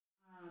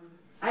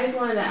I just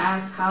wanted to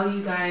ask how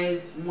you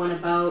guys went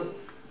about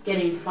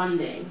getting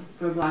funding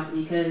for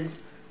Blavity,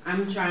 because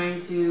I'm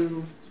trying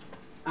to,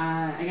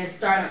 I guess,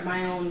 start up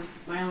my own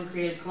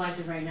creative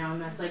collective right now,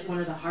 and that's like one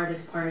of the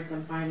hardest parts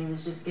I'm finding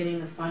is just getting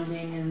the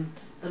funding and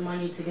the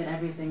money to get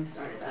everything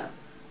started up.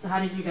 So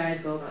how did you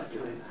guys go about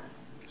doing that?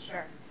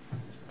 Sure.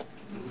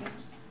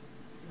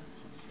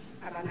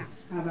 How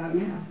about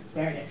now?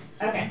 There it is.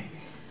 Okay.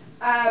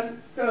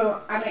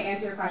 So I'm going to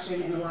answer your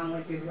question in a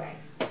long-winded way.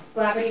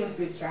 Blavity was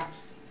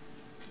bootstrapped.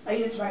 I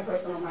used my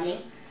personal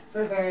money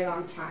for a very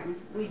long time.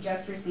 We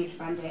just received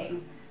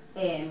funding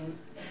in,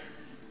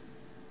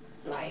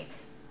 like,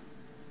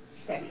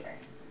 February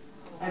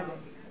of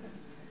this year.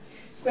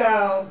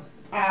 So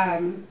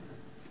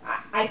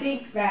I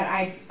think that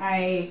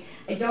I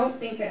don't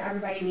think that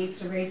everybody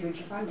needs to raise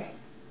venture funding.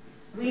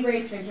 We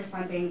raised venture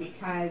funding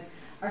because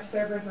our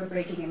servers were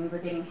breaking and we were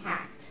getting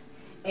hacked.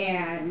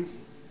 And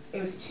it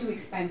was too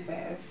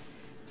expensive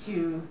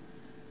to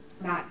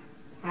not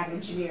have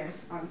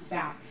engineers on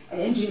staff. And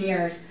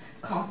engineers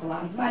cost a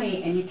lot of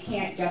money, and you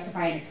can't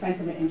justify an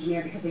expensive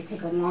engineer because they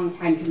take a long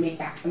time to make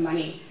back the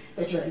money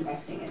that you're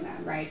investing in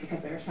them, right?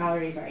 Because their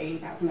salaries are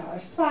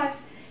 $80,000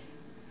 plus,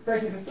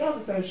 versus a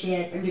sales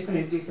associate. I'm just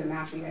going to do some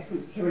math so you guys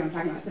can hear what I'm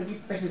talking about. So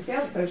versus a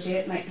sales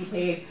associate might be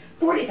paid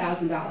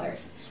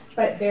 $40,000,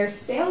 but their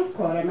sales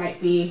quota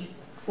might be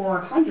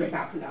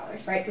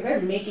 $400,000, right? So they're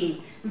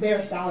making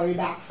their salary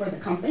back for the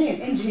company.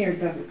 An engineer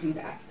doesn't do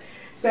that.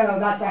 So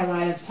that's why a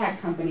lot of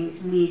tech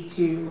companies need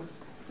to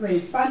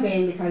raise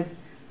funding, because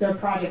their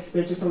projects,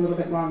 they're just a little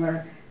bit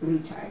longer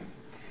lead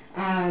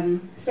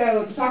time.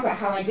 So to talk about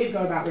how I did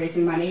go about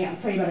raising money, I'll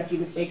tell you about a few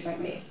mistakes I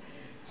made.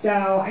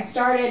 So I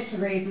started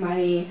to raise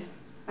money,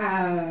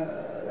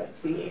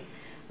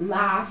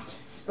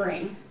 last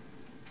spring.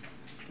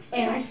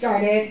 And I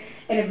started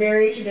in a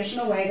very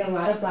traditional way that a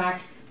lot of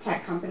Black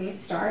tech companies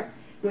start,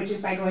 which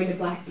is by going to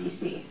Black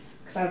VCs.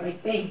 Because I was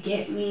like, they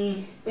get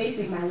me, they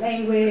speak my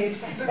language,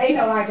 they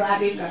know why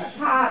Blavity's gonna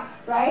pop,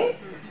 right?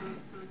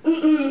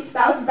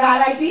 That was a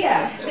bad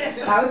idea.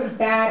 That was a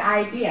bad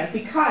idea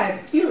because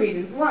a few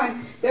reasons.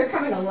 One, they're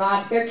carrying a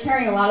lot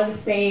of the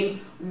same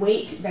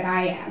weight that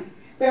I am.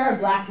 They're a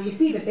Black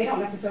VC, but they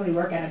don't necessarily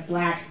work at a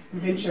Black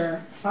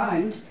venture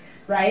fund,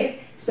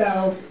 right?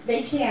 So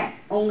they can't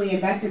only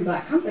invest in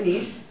Black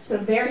companies, so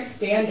their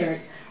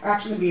standards are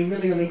actually going to be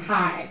really, really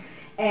high.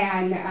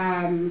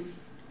 And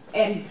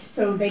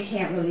so they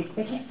can't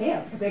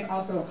fail because they've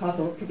also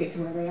hustled to get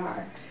to where they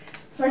are.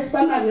 So I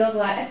spun my wheels a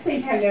lot. At the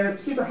same time, they were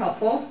super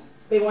helpful.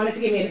 They wanted to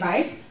give me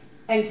advice,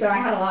 and so I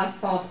had a lot of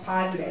false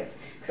positives.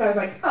 Because I was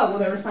like, oh, well,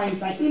 they're responding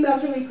to my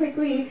emails really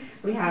quickly.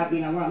 We have,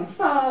 we're on the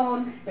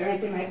phone. They're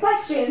answering my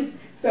questions.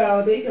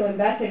 So they feel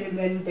invested, and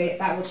then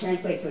that will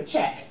translate to a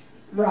check.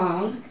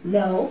 Wrong.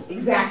 No.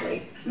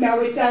 Exactly.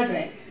 No, it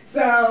doesn't.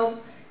 So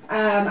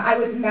that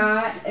was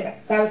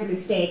a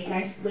mistake, and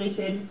I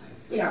wasted,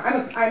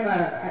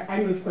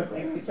 I move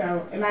quickly, right?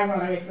 So in my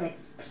world, I wasted like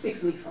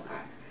 6 weeks on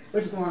that,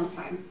 which is a long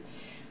time.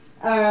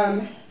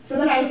 So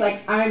then I was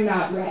like, I'm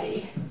not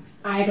ready.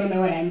 I don't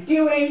know what I'm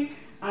doing.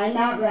 I'm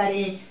not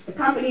ready. The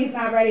company's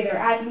not ready. They're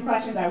asking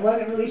questions I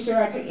wasn't really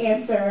sure I could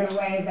answer in a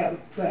way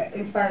that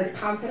inspired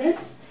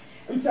confidence.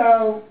 And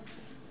so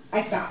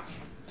I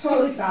stopped.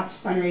 Totally stopped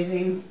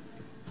fundraising.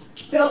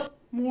 Built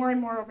more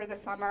and more over the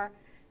summer.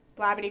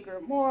 Blavity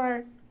grew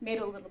more, made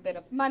a little bit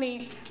of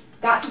money.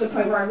 Got to the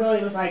point where I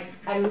really was like,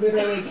 I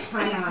literally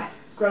cannot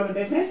grow the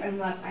business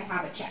unless I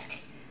have a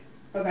check.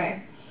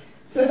 Okay.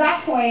 So at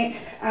that point,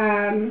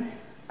 a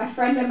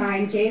friend of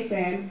mine,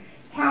 Jason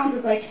Towns,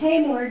 was like,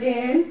 hey,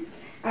 Morgan,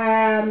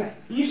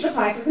 you should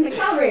apply for some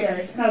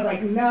accelerators. And I was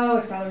like, no,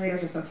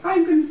 accelerators are so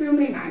time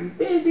consuming, I'm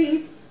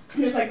busy.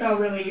 He was like, no,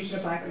 really, you should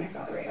apply for an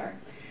accelerator.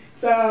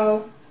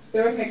 So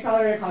there was an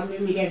accelerator called New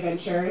Media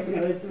Ventures, and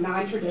it was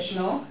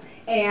non-traditional.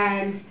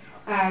 And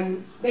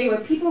they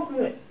were people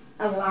who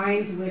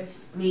aligned with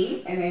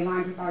me, and they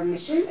aligned with our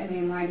mission, and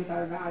they aligned with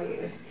our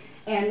values.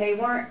 And they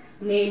weren't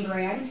name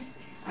brands.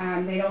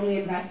 They'd only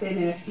invested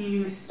in a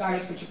few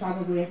startups that you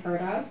probably have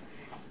heard of.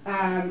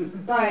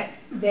 But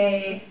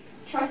they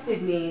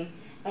trusted me,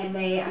 and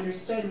they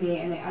understood me,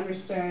 and they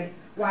understood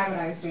why what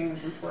I was doing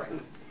was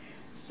important.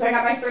 So I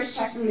got my first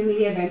check from New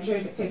Media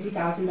Ventures at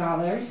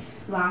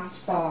 $50,000 last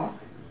fall.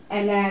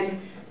 And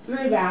then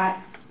through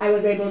that, I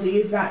was able to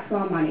use that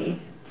small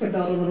money to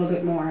build a little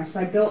bit more. So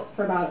I built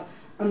for about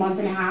a month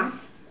and a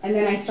half, and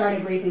then I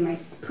started raising my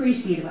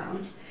pre-seed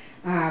round.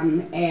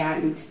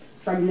 And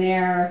from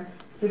there,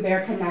 through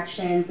their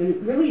connections,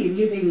 and really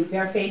using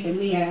their faith in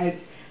me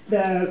as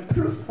the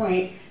proof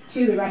point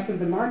to the rest of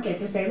the market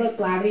to say, look,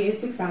 Blavity is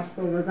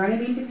successful, we're going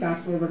to be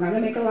successful, we're going to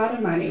make a lot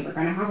of money, we're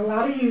going to have a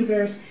lot of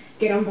users,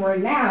 get on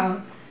board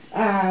now.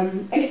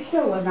 And it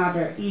still was not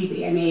very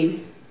easy. I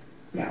mean,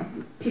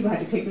 people had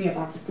to pick me up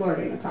off the floor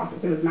during the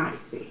process. It was not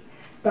easy,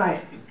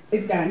 but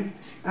it's done.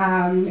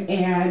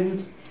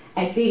 And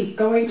I think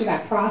going through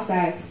that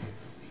process,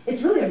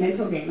 it's really a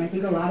mental game. I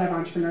think a lot of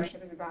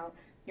entrepreneurship is about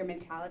your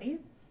mentality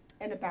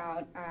and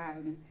about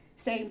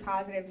staying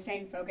positive,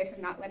 staying focused,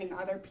 and not letting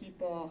other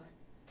people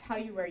tell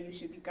you where you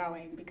should be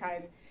going,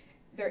 because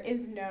there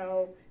is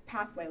no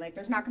pathway. Like,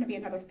 there's not going to be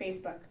another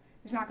Facebook.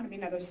 There's not going to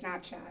be another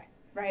Snapchat,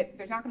 right?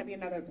 There's not going to be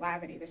another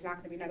Blavity. There's not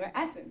going to be another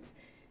Essence.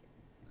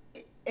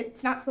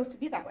 It's not supposed to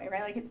be that way,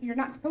 right? Like, you're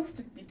not supposed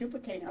to be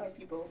duplicating other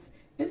people's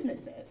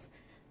businesses,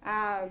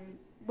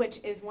 which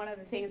is one of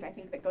the things I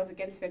think that goes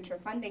against venture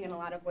funding in a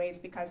lot of ways,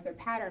 because they're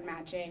pattern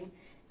matching.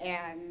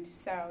 And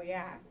so,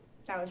 yeah,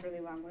 that was really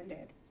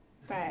long-winded.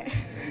 But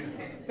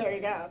there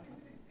you go.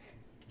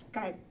 Go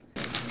ahead.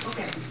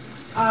 Okay.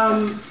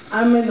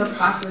 I'm in the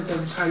process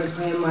of trying to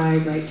plan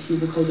my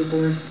cubicle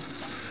divorce.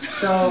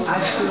 So I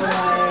feel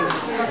like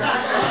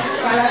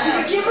shout out to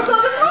the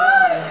cubicle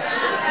divorce.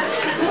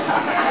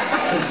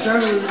 The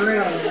struggle is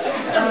real.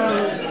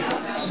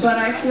 But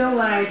I feel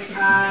like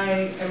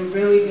I am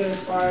really good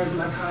as far as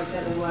my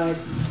content and what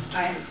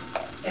I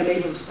am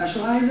able to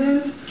specialize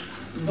in,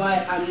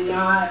 but I'm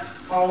not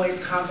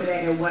always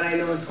confident in what I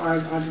know as far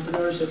as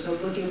entrepreneurship. So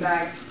looking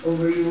back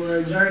over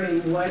your journey,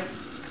 what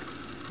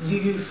do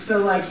you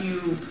feel like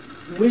you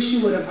wish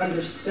you would have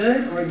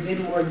understood or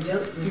did more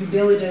due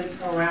diligence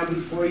around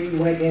before you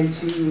went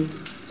into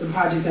the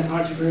project of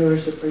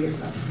entrepreneurship for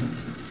yourself?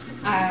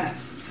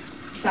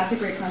 That's a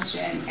great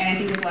question. And I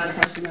think there's a lot of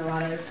questions, a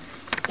lot of,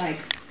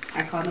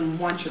 I call them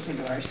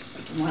entrepreneurs.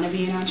 Like, you want to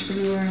be an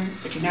entrepreneur,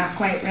 but you're not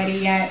quite ready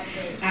yet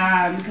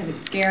because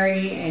it's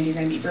scary and you're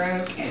going to be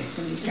broke and it's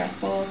going to be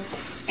stressful.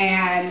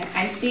 And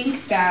I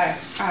think that,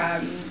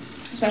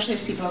 especially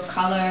as people of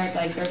color,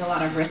 there's a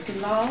lot of risk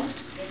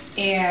involved.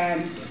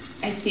 And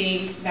I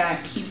think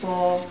that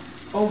people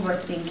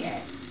overthink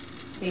it.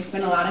 They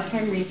spend a lot of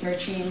time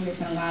researching, they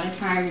spend a lot of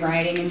time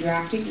writing and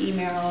drafting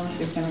emails,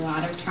 they spend a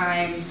lot of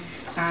time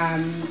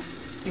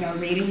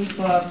reading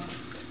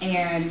books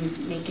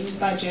and making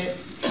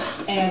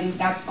budgets, and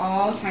that's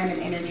all time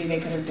and energy they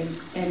could have been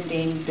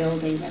spending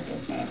building their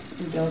business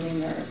and building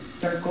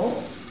their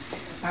goals.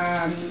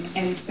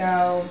 And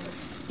so,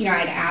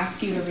 I'd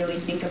ask you to really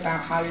think about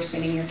how you're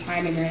spending your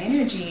time and your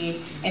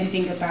energy, and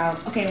think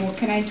about, okay, well,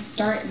 can I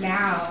start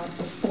now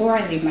before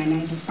I leave my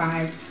 9 to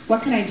 5?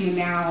 What can I do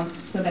now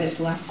so that it's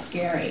less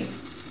scary?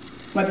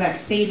 Whether that's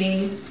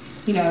saving,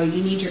 you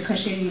need your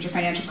cushion, you need your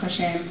financial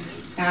cushion,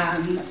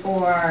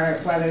 or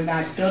whether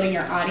that's building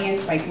your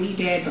audience like we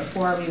did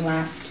before we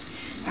left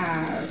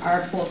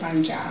our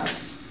full-time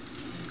jobs.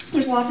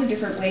 There's lots of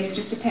different ways. It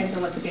just depends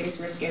on what the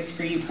biggest risk is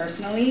for you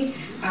personally.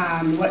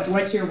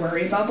 What's your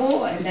worry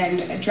bubble, and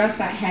then address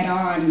that head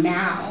on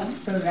now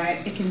so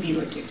that it can be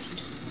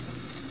reduced.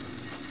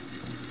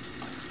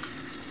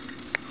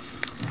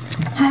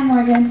 Hi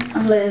Morgan,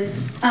 I'm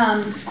Liz.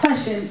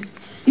 Question,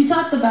 you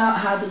talked about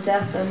how the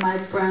death of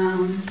Mike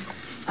Brown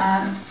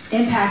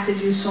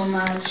impacted you so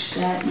much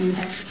that you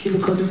had a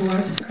cubicle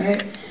divorce,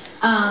 right?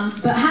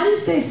 But how do you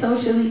stay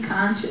socially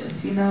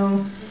conscious?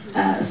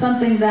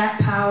 Something that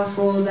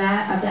powerful,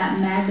 that of that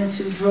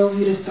magnitude drove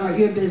you to start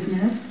your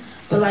business.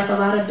 But like a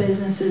lot of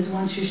businesses,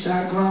 once you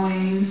start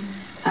growing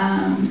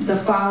the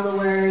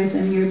followers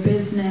and your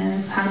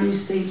business, how do you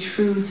stay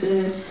true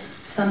to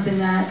something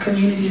that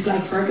communities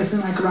like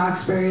Ferguson, like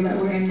Roxbury that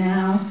we're in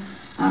now,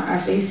 are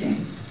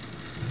facing?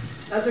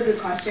 That's a good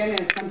question, and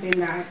it's something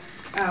that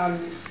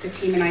the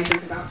team and I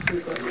think about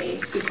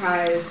frequently,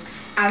 because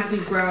as we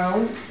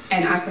grow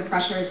and as the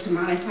pressure to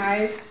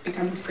monetize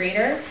becomes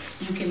greater,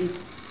 you can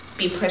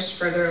be pushed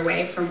further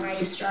away from why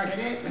you started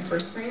it in the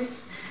first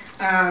place.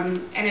 And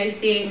I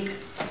think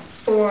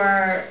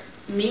for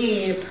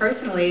me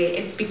personally,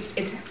 it's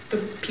the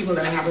people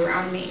that I have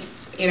around me.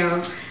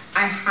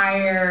 I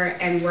hire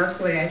and work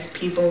with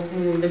people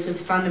who this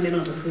is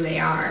fundamental to who they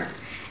are,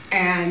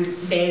 and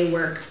they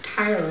work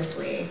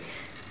tirelessly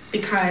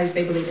because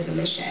they believe in the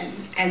mission.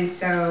 And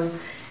so,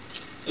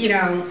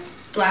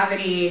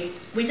 Blavity,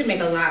 we could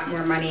make a lot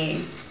more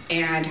money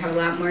and have a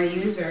lot more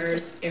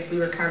users if we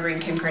were covering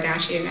Kim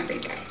Kardashian every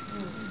day.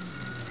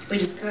 We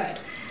just could.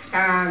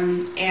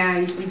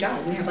 And we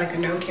don't. We have a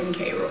no Kim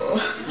K rule on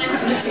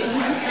the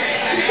team.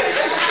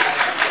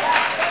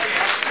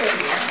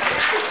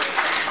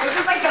 This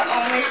is the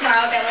only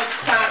crowd that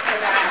clap for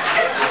that.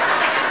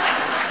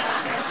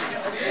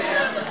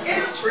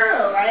 It's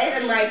true, right?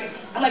 And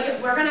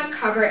if we're gonna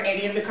cover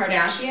any of the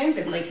Kardashians,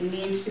 it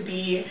needs to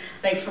be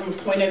from a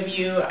point of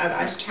view of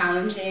us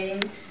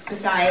challenging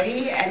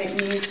society, and it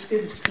needs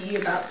to be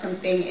about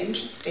something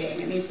interesting.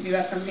 It needs to be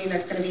about something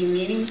that's gonna be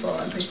meaningful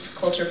and push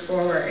culture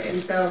forward.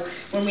 And so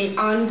when we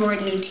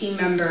onboard new team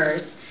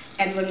members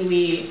and when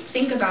we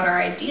think about our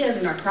ideas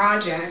and our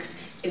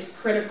projects,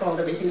 it's critical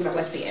that we think about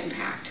what's the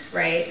impact,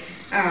 right?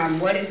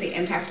 What is the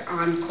impact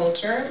on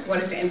culture? What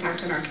is the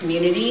impact on our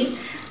community?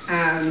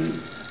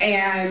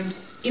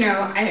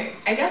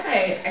 I guess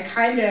I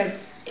kind of,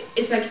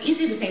 it's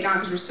easy to say now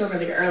because we're still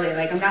really early.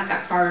 I'm not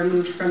that far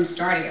removed from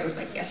starting. It was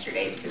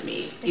yesterday to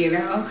me,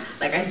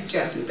 I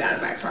just moved out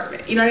of my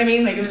apartment. You know what I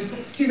mean? It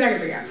was 2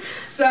 seconds ago.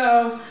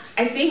 So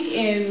I think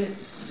in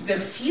the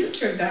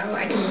future though,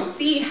 I can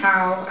see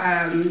how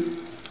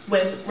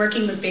with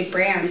working with big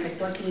brands,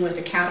 working with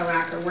a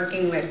Cadillac or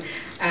working with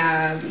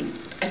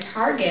a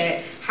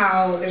Target,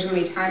 how there's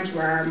going to be times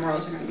where our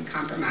morals are going to be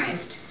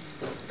compromised.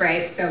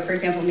 right? So for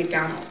example,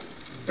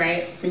 McDonald's,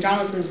 right?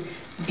 McDonald's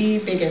is the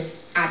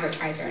biggest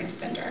advertiser and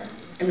spender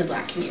in the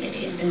Black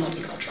community and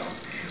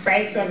multicultural,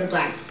 right? So as a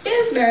Black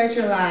business,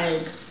 you're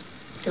like,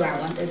 do I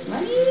want this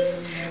money,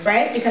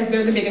 right? Because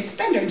they're the biggest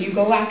spender. Do you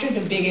go after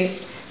the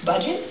biggest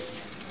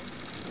budgets?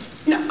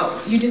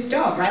 No, you just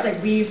don't, right?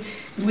 Like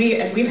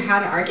we've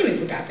had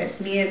arguments about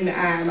this. Me and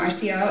our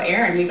COO,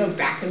 Aaron, we go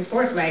back and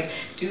forth. Like,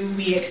 do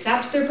we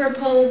accept their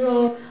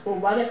proposal? Well,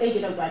 what if they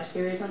did a web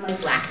series on like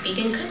Black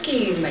vegan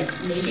cooking? Like,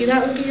 maybe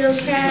that would be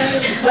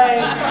okay.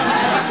 Like,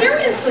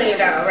 seriously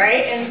though,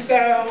 right? And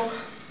so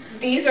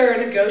these are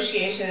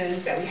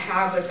negotiations that we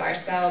have with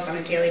ourselves on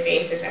a daily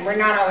basis, and we're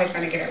not always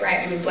going to get it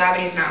right. I mean,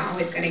 Blavity is not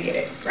always going to get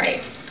it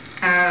right,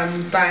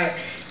 but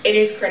it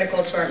is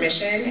critical to our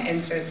mission,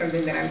 and so it's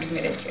something that I'm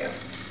committed to.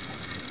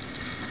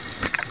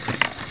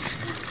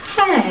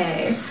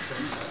 Hey,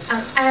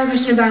 I have a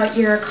question about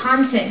your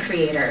content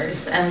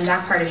creators and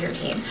that part of your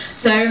team.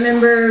 So I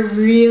remember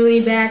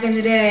really back in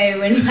the day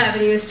when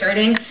Blavity was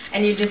starting,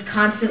 and you just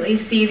constantly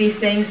see these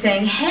things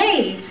saying,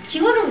 hey, do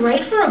you want to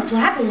write for a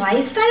Black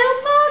lifestyle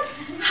blog?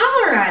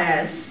 Holler at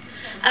us.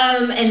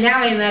 And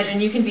now I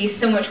imagine you can be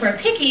so much more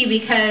picky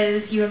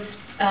because you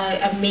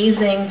have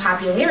amazing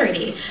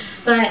popularity.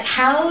 But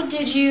how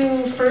did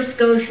you first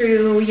go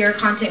through your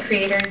content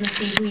creators and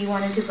see who you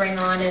wanted to bring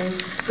on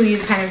and who you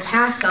kind of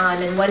passed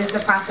on, and what does the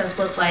process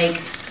look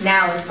like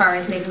now as far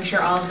as making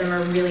sure all of them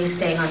are really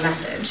staying on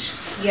message?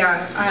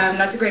 Yeah,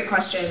 that's a great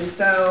question.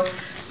 So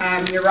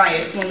you're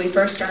right. When we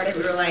first started,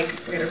 we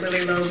had a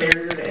really low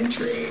barrier to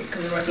entry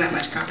because there wasn't that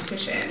much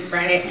competition,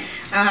 right?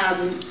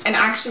 And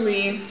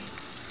actually,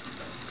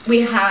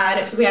 we had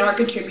our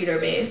contributor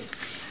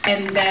base,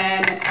 and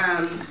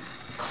then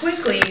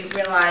quickly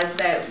realized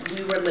that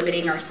we were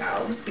limiting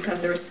ourselves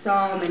because there were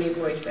so many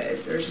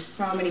voices. There were just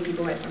so many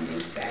people who had something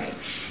to say.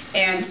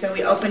 And so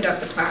we opened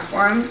up the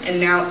platform, and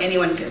now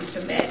anyone can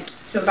submit.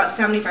 So about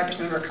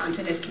 75% of our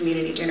content is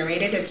community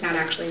generated. It's not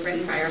actually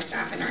written by our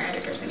staff and our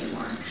editors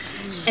anymore.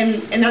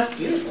 And that's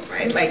beautiful,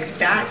 right? Like,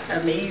 that's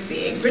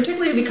amazing,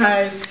 particularly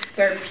because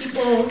there are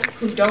people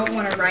who don't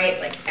want to write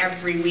like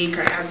every week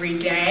or every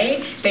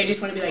day. They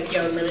just want to be like,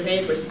 yo,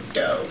 lemonade was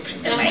dope,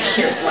 and like,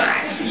 here's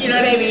why. You know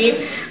what I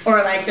mean? Or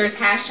like, there's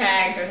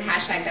hashtags. There's a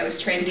hashtag that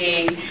was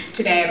trending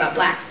today about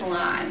Black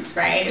salons,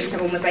 right? And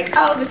someone was like,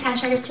 oh, this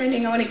hashtag is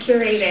trending, I want to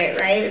curate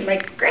it, right? And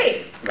like,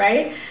 great,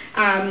 right?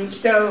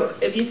 So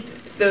if you,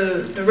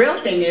 the real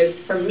thing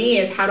is, for me,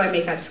 is how do I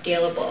make that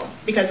scalable?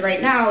 Because right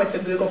now it's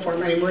a Google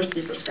form. I mean, we're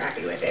super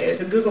scrappy with it. It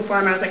was a Google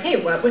form. I was like,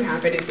 hey, what would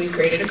happen if we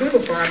created a Google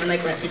form and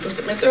like let people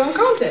submit their own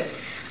content?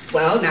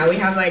 Well, now we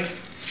have like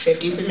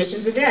 50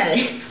 submissions a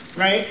day,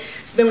 right?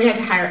 So then we had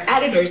to hire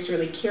editors to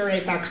really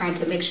curate that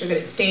content, make sure that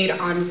it stayed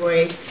on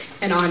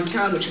voice and on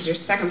tone, which was your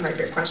second part of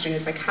your question,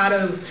 is like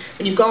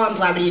when you go on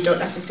Blavity, you don't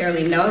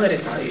necessarily know that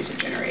it's all user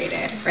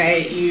generated,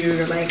 right?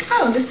 You're like,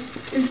 oh,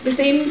 this is the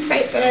same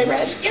site that I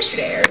read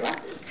yesterday or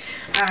last week.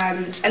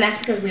 And that's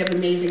because we have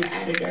amazing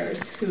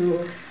editors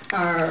who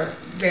are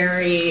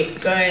very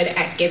good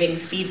at giving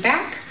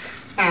feedback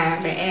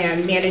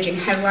and managing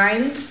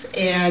headlines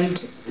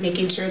and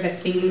making sure that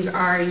things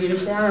are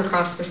uniform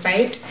across the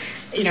site.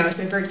 You know,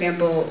 so for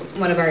example,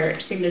 one of our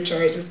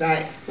signatures is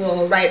that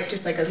we'll write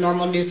just like a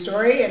normal news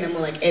story, and then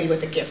we'll like end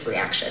with a GIF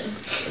reaction,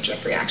 or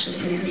GIF reaction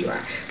depending on who you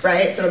are,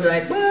 right? So it'll be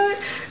like, what?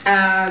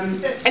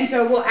 And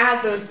so we'll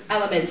add those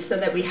elements so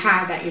that we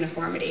have that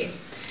uniformity.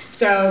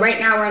 So right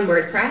now we're on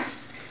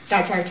WordPress,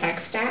 that's our tech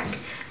stack,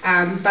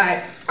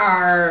 but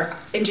our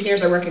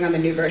engineers are working on the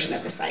new version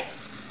of the site.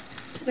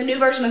 So the new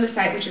version of the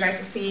site, which you guys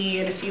will see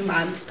in a few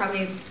months,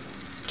 probably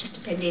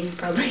just depending,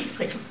 probably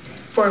like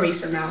 4 weeks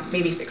from now,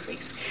 maybe 6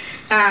 weeks,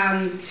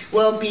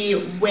 will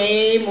be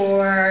way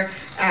more,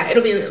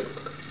 it'll be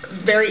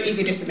very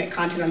easy to submit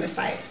content on the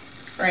site.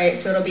 Right?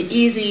 So it'll be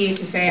easy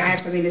to say, I have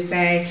something to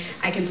say,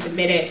 I can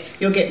submit it.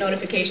 You'll get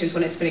notifications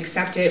when it's been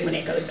accepted, when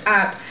it goes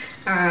up,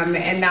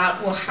 and that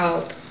will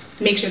help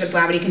make sure that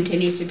Blavity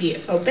continues to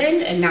be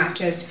open and not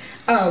just,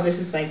 oh, this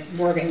is like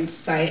Morgan's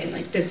site and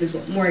like this is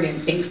what Morgan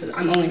thinks, so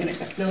I'm only going to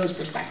accept those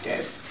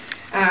perspectives.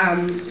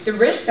 The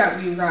risk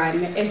that we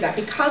run is that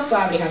because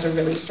Blavity has a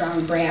really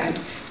strong brand,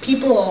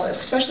 people,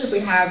 especially if we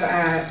have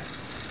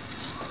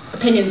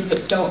opinions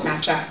that don't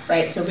match up,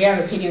 right? So if we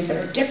have opinions that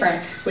are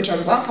different, which are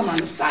welcome on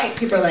the site,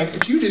 people are like,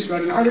 but you just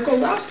wrote an article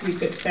last week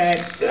that said,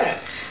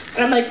 bleh.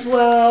 And I'm like,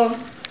 well,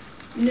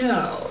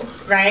 no,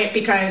 right?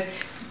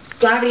 Because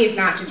Blavity is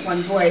not just one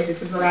voice,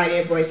 it's a variety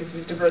of voices,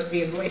 it's a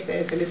diversity of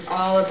voices, and it's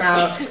all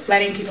about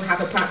letting people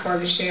have a platform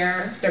to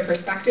share their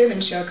perspective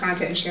and show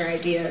content and share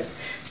ideas.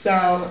 So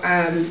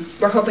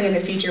we're hoping in the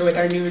future with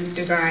our new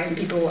design,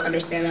 people will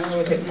understand that a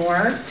little bit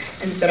more,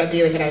 instead of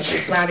viewing it as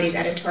Blavity's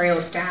editorial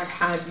staff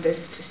has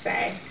this to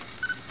say.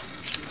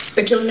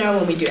 But you'll know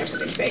when we do have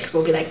something to say, because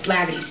we'll be like,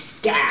 Blavity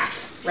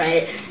staff,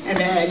 right? And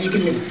then you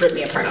can rip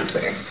me apart on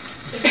Twitter.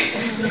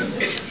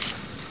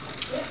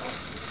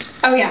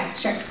 Oh yeah,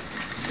 sure.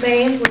 My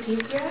name's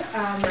Leticia.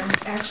 I'm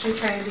actually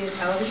trying to be a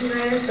television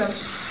writer, so I'm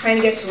trying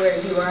to get to where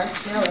you are in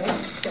LA,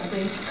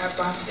 jumping at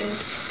Boston.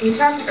 And you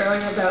talked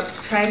earlier about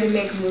trying to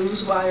make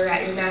moves while you're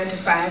at your 9 to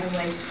 5, and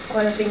like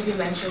one of the things you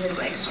mentioned is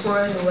like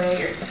squirreling away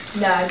your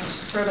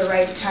nuts for the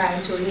right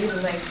time to leave.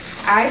 And like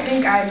I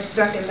think I'm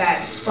stuck in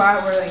that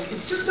spot where like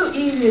it's just so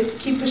easy to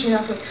keep pushing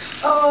up, like,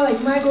 oh, like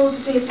my goal is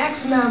to save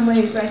X amount of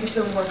money so I can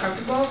feel more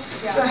comfortable.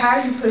 Yeah. So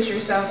how do you push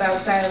yourself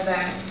outside of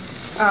that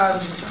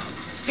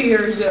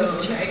fear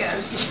zone, I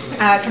guess?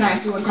 Can I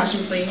ask you one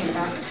question before you hand it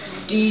back?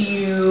 Do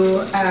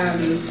you,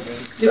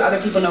 do other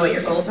people know what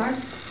your goals are?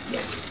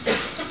 Yes.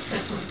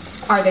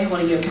 Are they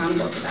holding you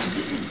accountable to them?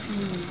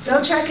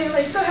 They'll check in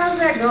like, so how's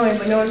that going?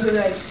 But no one's gonna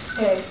be like,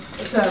 hey,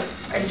 what's up?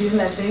 Are you doing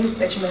that thing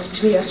that you mentioned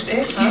to me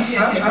yesterday?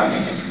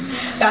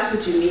 That's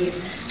what you need.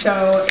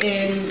 So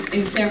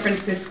in San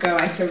Francisco,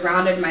 I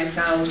surrounded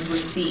myself with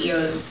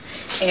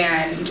CEOs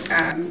and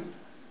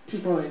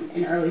people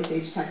in early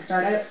stage tech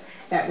startups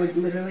that would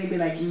literally be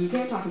like, you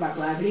can't talk about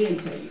Blavity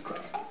until you quit.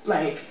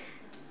 Like,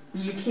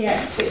 you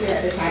can't sit here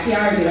at this happy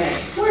hour and be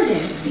like,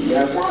 Morgan,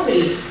 CEO of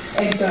Blavity.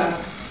 And so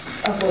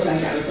a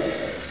full-time job with it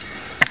is.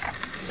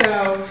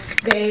 So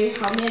they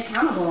held me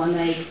accountable, and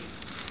like,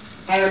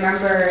 I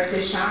remember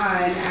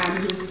Deshaun,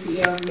 who's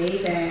the CEO of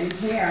Maven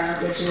Hair,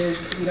 which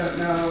is, if you don't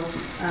know,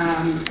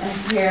 a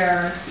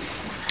hair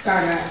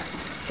startup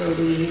for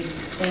weave,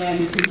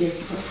 and to give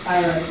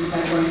stylists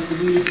instead of going to the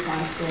beauty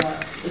supply store,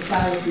 the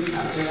stylists can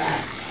sell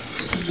direct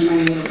to keep some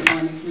money a little bit more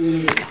in the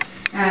community.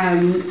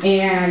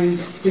 And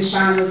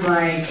Deshaun was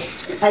like,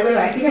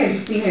 I think I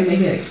had seen him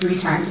maybe like 3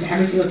 times, and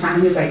every single time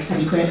he was like, have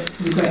you quit?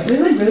 Have you quit? It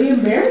was like really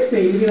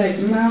embarrassing. He'd be like,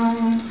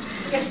 no,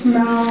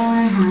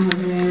 I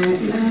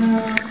haven't,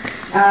 no.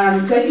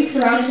 So I think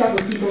surround yourself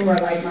with people who are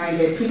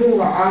like-minded, people who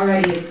are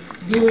already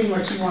doing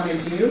what you want to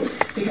do,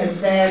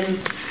 because then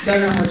they're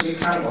going to hold you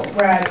accountable.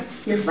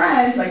 Whereas your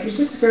friends, like your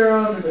sister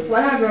girls or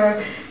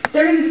whatever,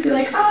 they're going to just be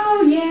like,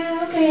 oh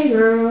yeah, okay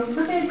girl,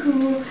 okay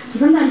cool.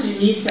 So sometimes you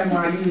need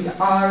someone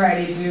who's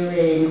already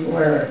doing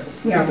what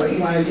you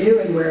want to do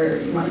and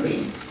where you want to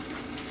be.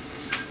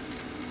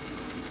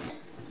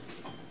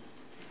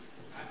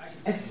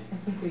 I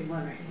think we have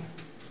one right here.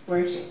 Where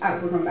is she? Oh,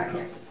 we're going back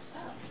here.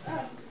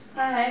 Oh.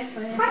 Hi,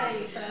 my name's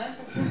Aisha.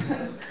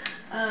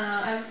 I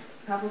have a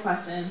couple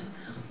questions.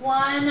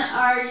 One,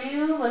 are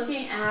you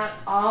looking at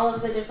all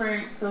of the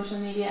different social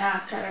media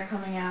apps that are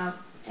coming out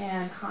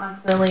and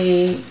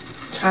constantly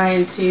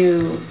trying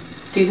to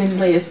do the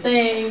latest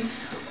thing?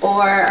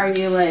 Or are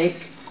you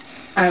like,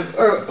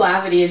 or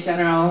Blavity in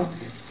general,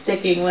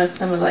 sticking with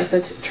some of like the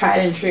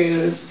tried and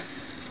true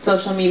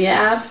social media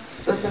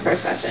apps? That's the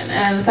first question.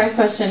 And the second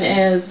question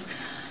is,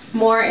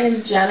 more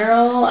in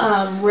general,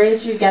 where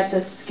did you get the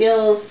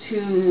skills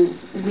to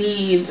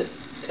lead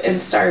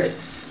and start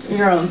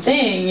your own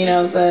thing? You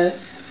know, the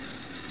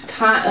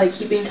time, like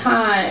keeping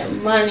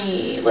time,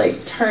 money,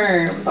 like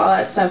terms, all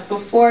that stuff.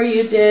 Before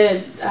you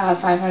did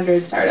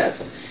 500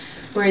 startups,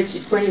 where do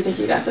you think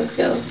you got those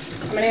skills?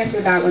 I'm gonna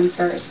answer that one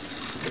first.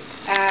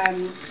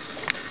 I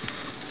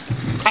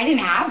didn't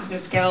have the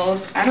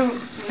skills. I don't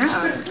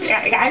know.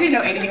 I didn't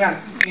know anything about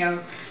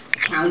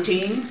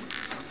accounting.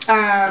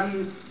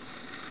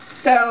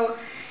 So,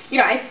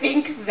 I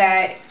think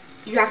that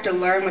you have to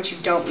learn what you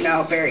don't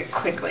know very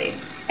quickly,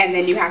 and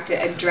then you have to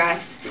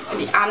address and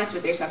be honest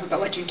with yourself about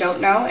what you don't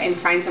know and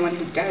find someone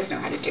who does know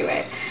how to do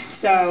it.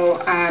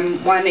 So,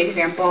 one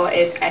example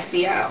is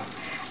SEO.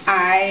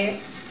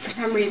 For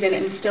some reason,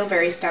 am still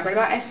very stubborn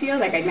about SEO.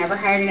 Like, I never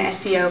hired an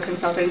SEO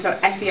consultant. So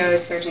SEO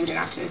is search engine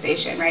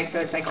optimization, right? So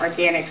it's like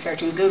organic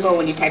search in Google.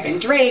 When you type in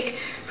Drake,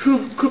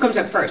 who comes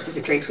up first? Is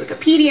it Drake's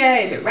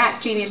Wikipedia? Is it Rap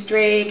Genius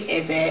Drake?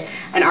 Is it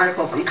an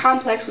article from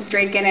Complex with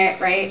Drake in it,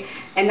 right?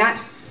 And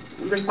that's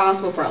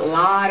responsible for a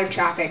lot of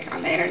traffic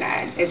on the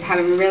internet, is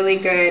having really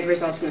good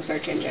results in the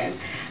search engine.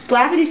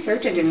 Blavity's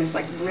search engine is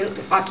like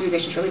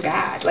optimization is really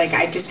bad. Like,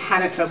 I just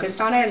haven't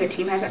focused on it, and the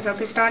team hasn't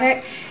focused on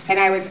it. And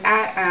I was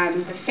at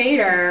the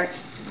Fader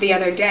the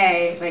other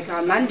day, like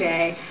on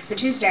Monday or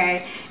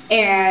Tuesday,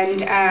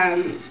 and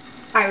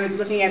I was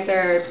looking at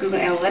their Google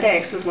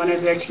Analytics with one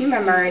of their team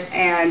members,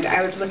 and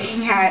I was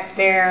looking at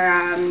their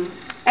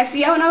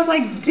SEO, and I was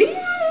like,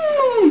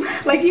 damn,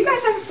 like, you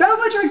guys have so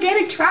much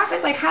organic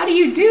traffic, like, how do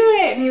you do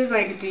it? And he was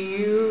like, do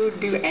you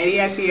do any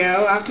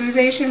SEO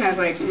optimization? And I was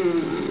like,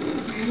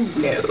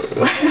 no.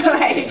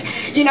 Like,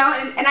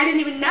 and I didn't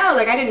even know,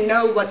 like, I didn't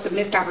know what the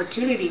missed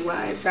opportunity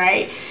was,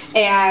 right?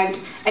 And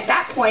at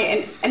that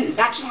point, and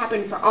that should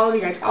happen for all of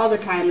you guys all the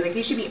time, like,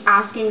 you should be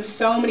asking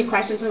so many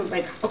questions of,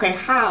 like, okay,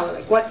 how?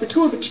 Like, what's the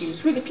tool that you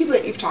use? Who are the people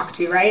that you've talked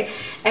to, right?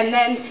 And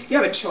then you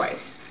have a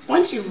choice.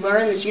 Once you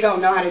learn that you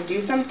don't know how to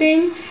do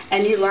something,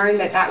 and you learn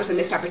that that was a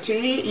missed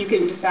opportunity, you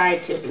can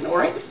decide to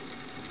ignore it,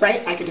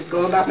 right? I could just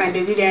go about my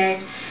busy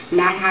day,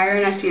 not hire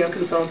an SEO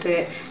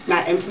consultant,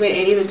 not implement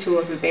any of the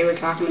tools that they were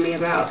talking to me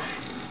about,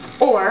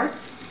 or,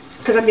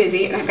 because I'm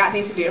busy and I've got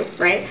things to do,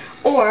 right?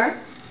 Or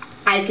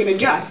I can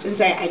adjust and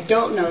say, I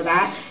don't know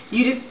that.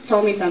 You just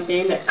told me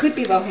something that could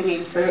be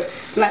low-hanging fruit.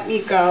 Let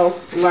me go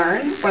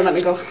learn, or let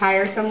me go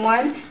hire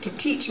someone to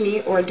teach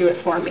me or do it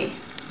for me.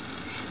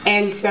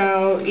 And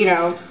so, you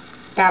know,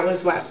 that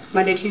was what,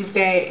 Monday,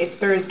 Tuesday, it's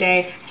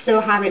Thursday. I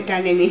still haven't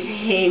done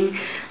anything,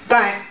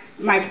 but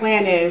my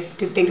plan is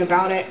to think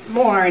about it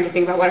more and to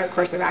think about what our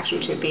course of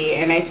action should be.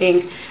 And I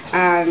think,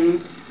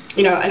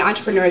 you know, an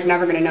entrepreneur is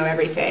never going to know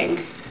everything.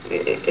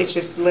 It's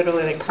just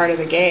literally like part of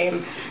the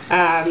game.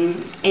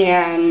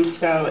 And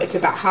so it's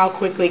about how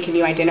quickly can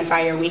you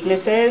identify your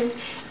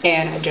weaknesses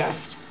and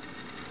adjust.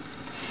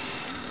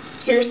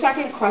 So your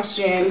second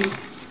question,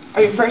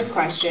 or your first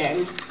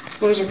question,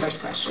 what was your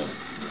first question?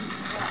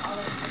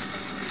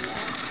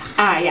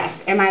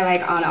 Yes, am I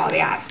like on all the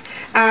apps?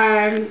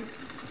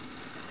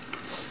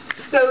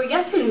 So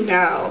yes and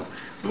no.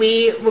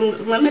 With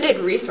limited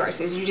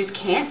resources, you just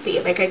can't be.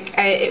 Like,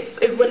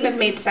 it wouldn't have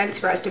made sense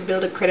for us to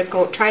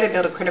try to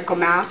build a critical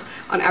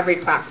mass on every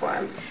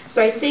platform.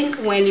 So I think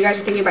when you guys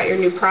are thinking about your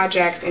new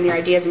projects and your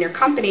ideas and your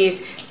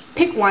companies,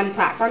 pick one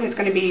platform that's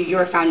going to be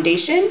your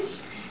foundation.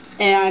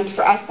 And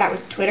for us, that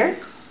was Twitter.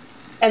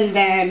 And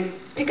then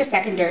pick a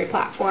secondary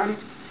platform,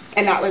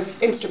 and that was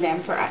Instagram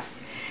for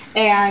us.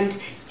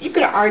 And you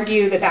could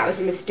argue that that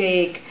was a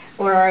mistake,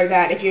 or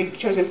that if you had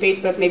chosen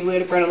Facebook, maybe we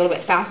would have grown a little bit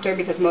faster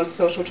because most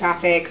social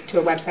traffic to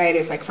a website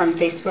is like from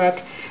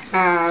Facebook.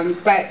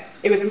 But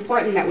it was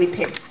important that we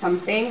picked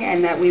something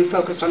and that we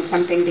focused on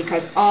something,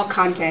 because all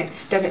content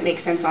doesn't make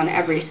sense on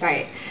every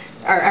site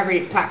or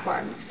every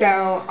platform. So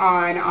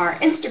on our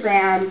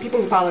Instagram,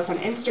 people who follow us on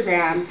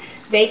Instagram,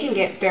 they can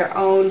get their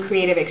own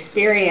creative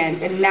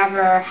experience and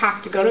never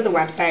have to go to the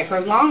website. For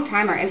a long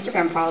time, our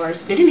Instagram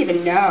followers didn't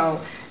even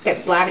know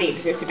that Blavity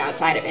existed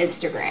outside of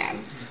Instagram.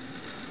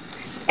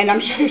 And I'm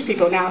sure there's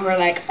people now who are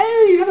like,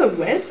 oh, you have a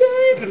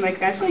website? And I'm like,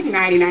 that's like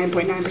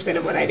 99.9%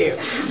 of what I do.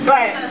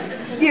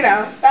 But, you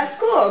know, that's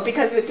cool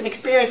because it's an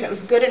experience that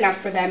was good enough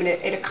for them, and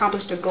it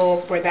accomplished a goal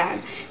for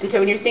them. And so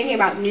when you're thinking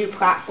about new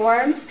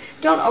platforms,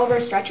 don't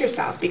overstretch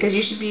yourself, because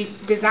you should be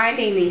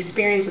designing the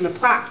experience in the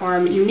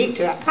platform unique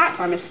to that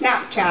platform. A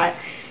Snapchat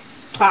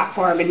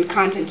platform and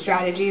content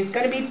strategy is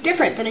going to be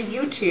different than a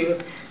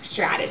YouTube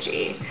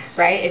strategy,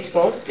 right? It's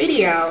both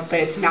video, but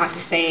it's not the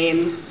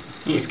same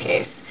use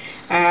case.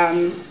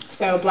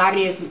 So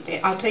Blavity is,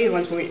 I'll tell you the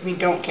ones we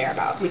don't care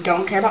about. We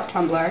don't care about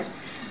Tumblr.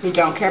 We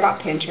don't care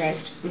about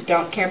Pinterest. We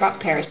don't care about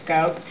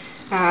Periscope.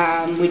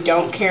 We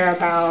don't care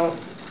about,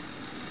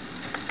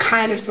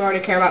 kind of sort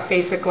of care about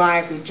Facebook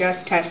Live. We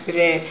just tested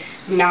it.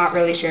 Not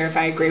really sure if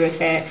I agree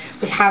with it.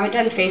 We haven't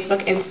done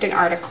Facebook Instant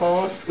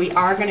Articles. We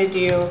are going to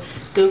do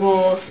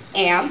Google's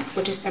AMP,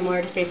 which is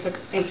similar to Facebook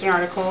Instant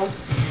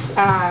Articles.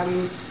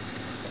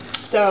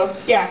 So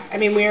yeah, I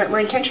mean, we're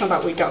intentional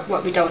about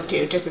what we don't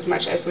do just as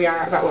much as we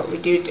are about what we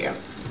do.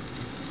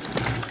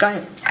 Go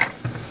ahead.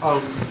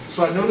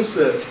 So I noticed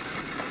that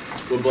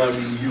with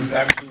Blavity, you've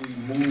actually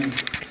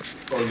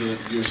moved, or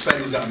your site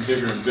has gotten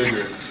bigger and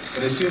bigger,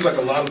 and it seems like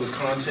a lot of the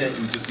content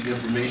and just the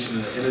information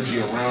and the energy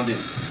around it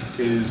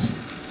is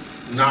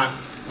not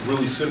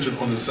really centered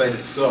on the site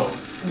itself.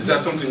 Is that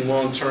something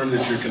long term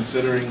that you're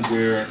considering,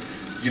 where,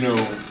 you know,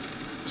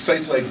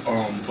 sites like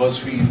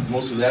BuzzFeed,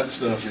 most of that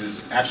stuff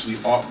is actually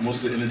off,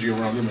 most of the energy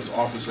around them is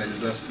off the site?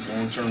 Is that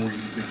long term where you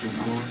think you'll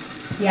be going?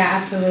 Yeah,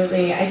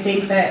 absolutely. I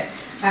think that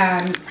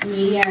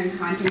media and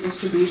content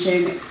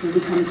distribution will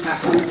become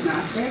platform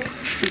agnostic,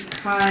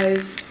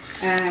 because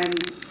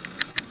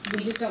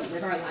we just don't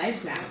live our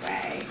lives that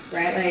way,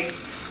 right? Like,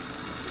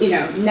 you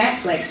know,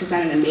 Netflix has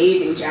done an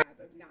amazing job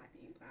of not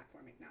being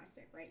platform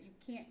agnostic, right? You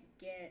can't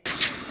get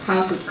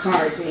House of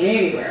Cards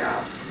anywhere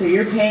else. So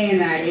you're paying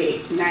that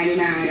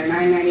 $8.99 or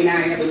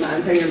 $9.99 every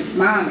month, or your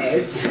mom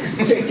is,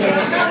 to get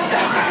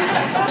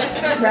that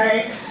content,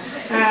 right?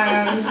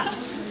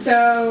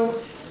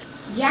 So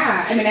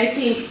yeah, I mean, I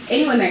think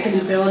anyone that can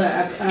build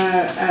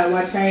a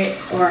website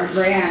or a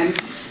brand,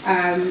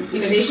 you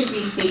know, they should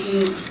be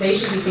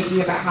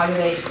thinking about how do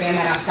they expand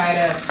that outside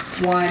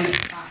of one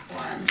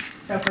platform.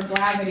 So for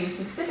Blavity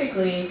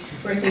specifically,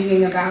 we're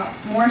thinking about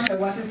more so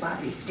what does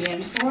Blavity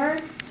stand for.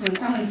 So when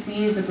someone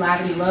sees the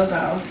Blavity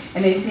logo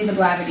and they see the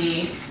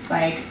Blavity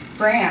like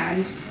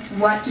brand,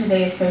 what do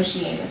they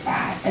associate with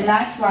that? And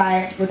that's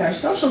why with our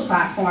social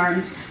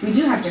platforms, we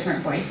do have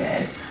different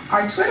voices.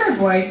 Our Twitter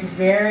voice is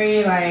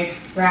very like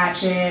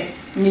ratchet,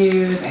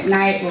 news, at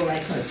night we'll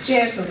like post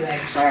GIFs, we'll be like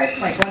twerk,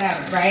 like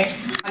whatever, right?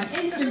 On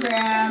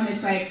Instagram,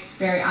 it's like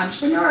very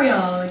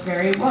entrepreneurial, like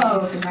very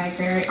woke, and like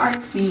very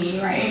artsy,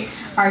 right?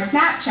 Our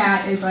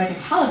Snapchat is like a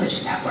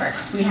television network.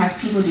 We have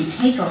people do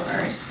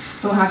takeovers.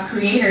 So we'll have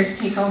creators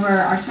take over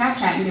our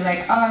Snapchat and be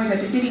like, oh, I was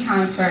at the Diddy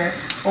concert,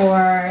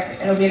 or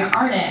it'll be an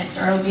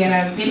artist, or it'll be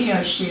at a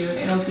video shoot,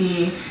 it'll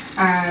be,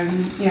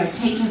 you know,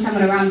 taking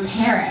someone around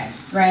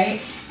Paris,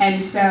 right?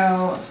 And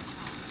so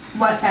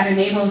what that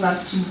enables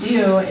us to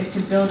do is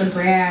to build a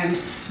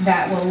brand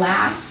that will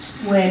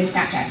last when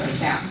Snapchat goes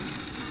down,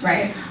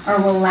 right?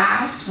 Or will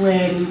last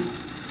when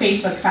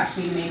Facebook stops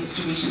being the main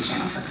distribution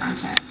channel for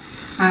content.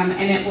 And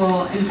it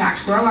will, in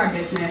fact, grow our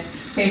business.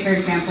 Say, for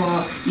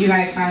example, you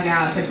guys found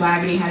out that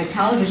Blavity had a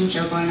television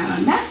show going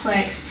on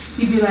Netflix,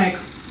 you'd be like,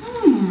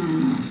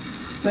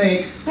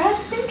 like,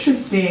 that's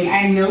interesting.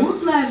 I know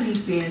what Blavity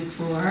stands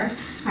for.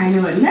 I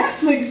know what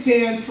Netflix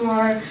stands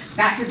for.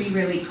 That could be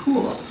really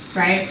cool,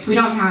 right? We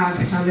don't have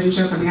a television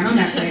show coming out on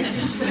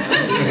Netflix.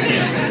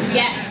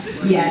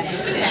 Yet.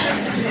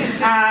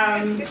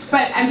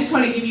 But I just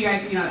want to give you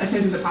guys, a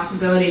sense of the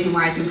possibilities and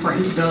why it's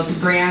important to build the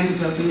brand, to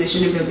build the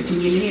mission, and build the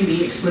community, and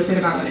be explicit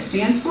about what it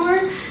stands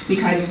for,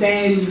 because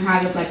then you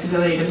have the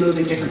flexibility to move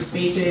in different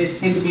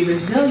spaces and to be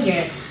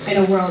resilient in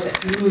a world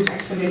that moves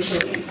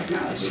exponentially in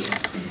technology.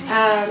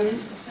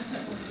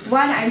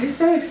 One, I'm just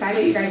so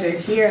excited you guys are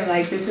here.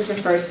 Like, this is the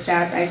first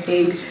step, I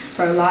think,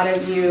 for a lot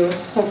of you.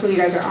 Hopefully you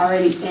guys are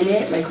already in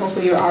it. Like,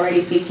 hopefully you're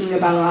already thinking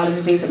about a lot of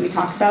the things that we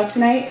talked about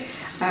tonight.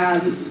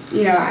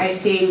 I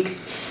think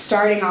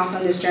starting off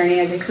on this journey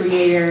as a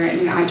creator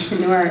and an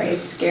entrepreneur,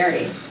 it's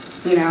scary,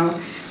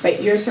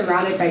 but you're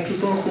surrounded by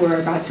people who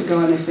are about to go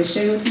on this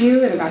mission with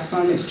you and about to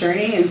go on this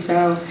journey, and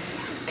so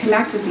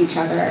connect with each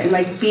other and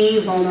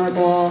be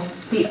vulnerable,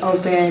 be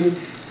open,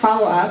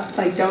 follow up,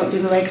 don't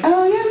do the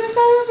oh yeah, I'm gonna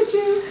follow up with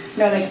you.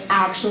 No,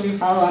 actually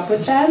follow up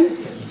with them,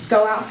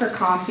 go out for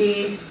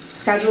coffee,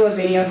 schedule a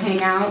video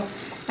hangout.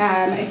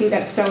 I think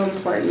that's so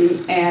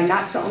important, and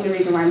that's the only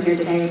reason why I'm here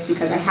today, is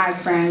because I had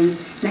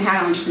friends, and I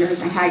had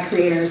entrepreneurs, and I had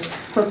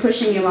creators who are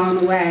pushing me along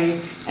the way,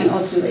 and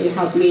ultimately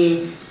helped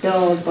me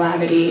build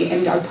Blavity,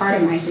 and are part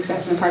of my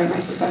success and part of my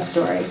success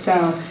story.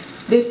 So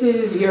this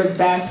is your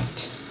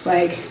best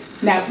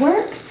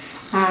network,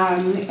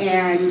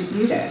 and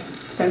use it.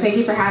 So thank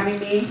you for having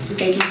me, and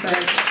thank you for